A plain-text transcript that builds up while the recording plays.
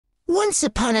Once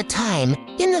upon a time,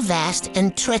 in the vast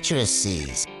and treacherous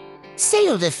seas,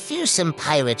 sailed a fearsome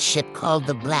pirate ship called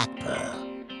the Black Pearl.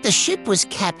 The ship was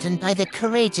captained by the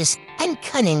courageous and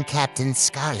cunning Captain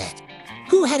Scarlett,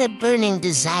 who had a burning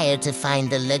desire to find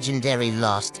the legendary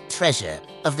lost treasure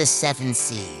of the seven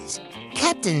seas.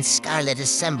 Captain Scarlett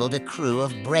assembled a crew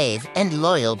of brave and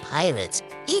loyal pirates,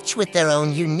 each with their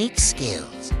own unique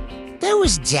skills. There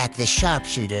was Jack the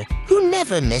Sharpshooter, who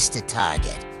never missed a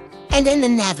target, and Anne the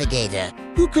Navigator,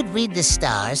 who could read the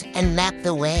stars and map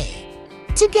the way.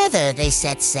 Together they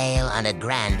set sail on a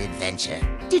grand adventure,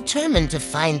 determined to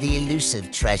find the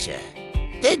elusive treasure.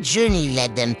 Their journey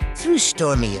led them through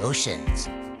stormy oceans,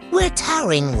 where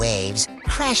towering waves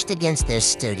crashed against their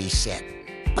sturdy ship.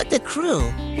 But the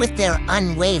crew, with their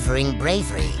unwavering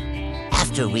bravery,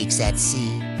 after weeks at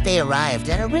sea, they arrived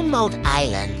at a remote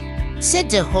island, said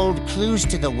to hold clues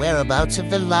to the whereabouts of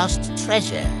the lost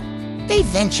treasure. They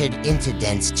ventured into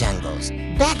dense jungles,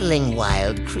 battling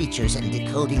wild creatures and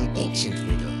decoding ancient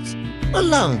riddles.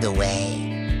 Along the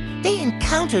way, they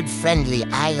encountered friendly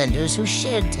islanders who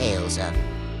shared tales of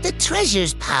the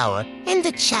treasure's power and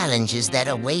the challenges that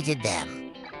awaited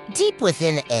them. Deep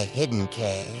within a hidden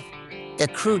cave, the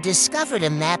crew discovered a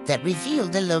map that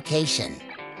revealed the location.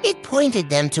 It pointed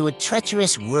them to a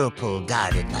treacherous whirlpool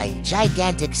guarded by a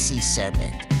gigantic sea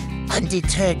serpent.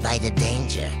 Undeterred by the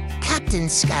danger, Captain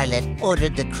Scarlett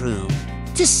ordered the crew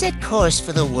to set course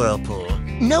for the whirlpool,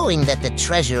 knowing that the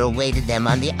treasure awaited them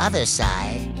on the other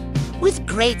side. With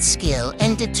great skill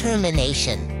and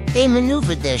determination, they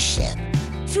maneuvered their ship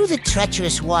through the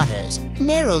treacherous waters,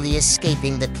 narrowly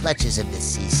escaping the clutches of the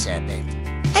sea serpent.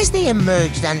 As they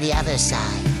emerged on the other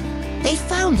side, they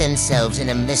found themselves in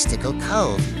a mystical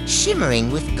cove, shimmering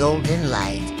with golden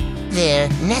light. There,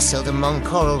 nestled among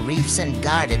coral reefs and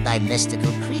guarded by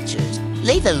mystical creatures,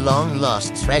 lay the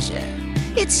long-lost treasure.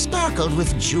 It sparkled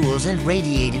with jewels and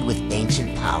radiated with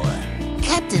ancient power.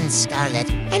 Captain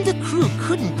Scarlett and the crew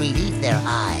couldn't believe their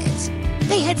eyes.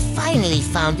 They had finally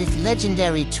found the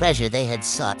legendary treasure they had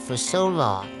sought for so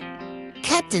long.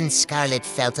 Captain Scarlett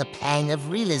felt a pang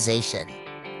of realization.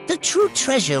 The true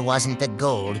treasure wasn't the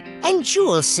gold and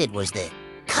jewels, it was the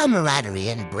camaraderie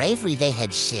and bravery they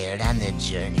had shared on their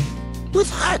journey. With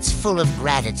hearts full of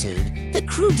gratitude, the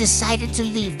crew decided to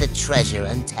leave the treasure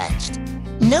untouched,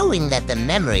 knowing that the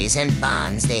memories and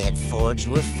bonds they had forged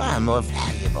were far more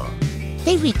valuable.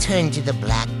 They returned to the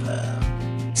Black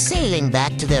Pearl, sailing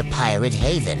back to their pirate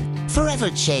haven, forever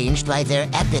changed by their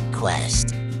epic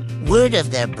quest. Word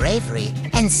of their bravery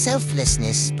and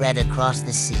selflessness spread across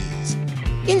the seas,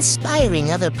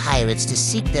 inspiring other pirates to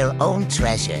seek their own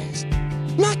treasures,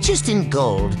 not just in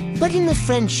gold, but in the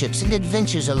friendships and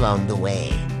adventures along the way.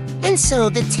 And so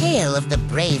the tale of the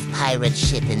brave pirate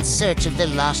ship in search of the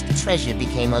lost treasure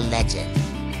became a legend,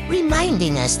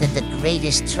 reminding us that the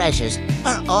greatest treasures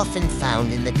are often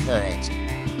found in the courage,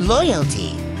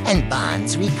 loyalty, and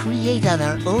bonds we create on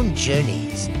our own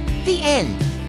journeys. The end.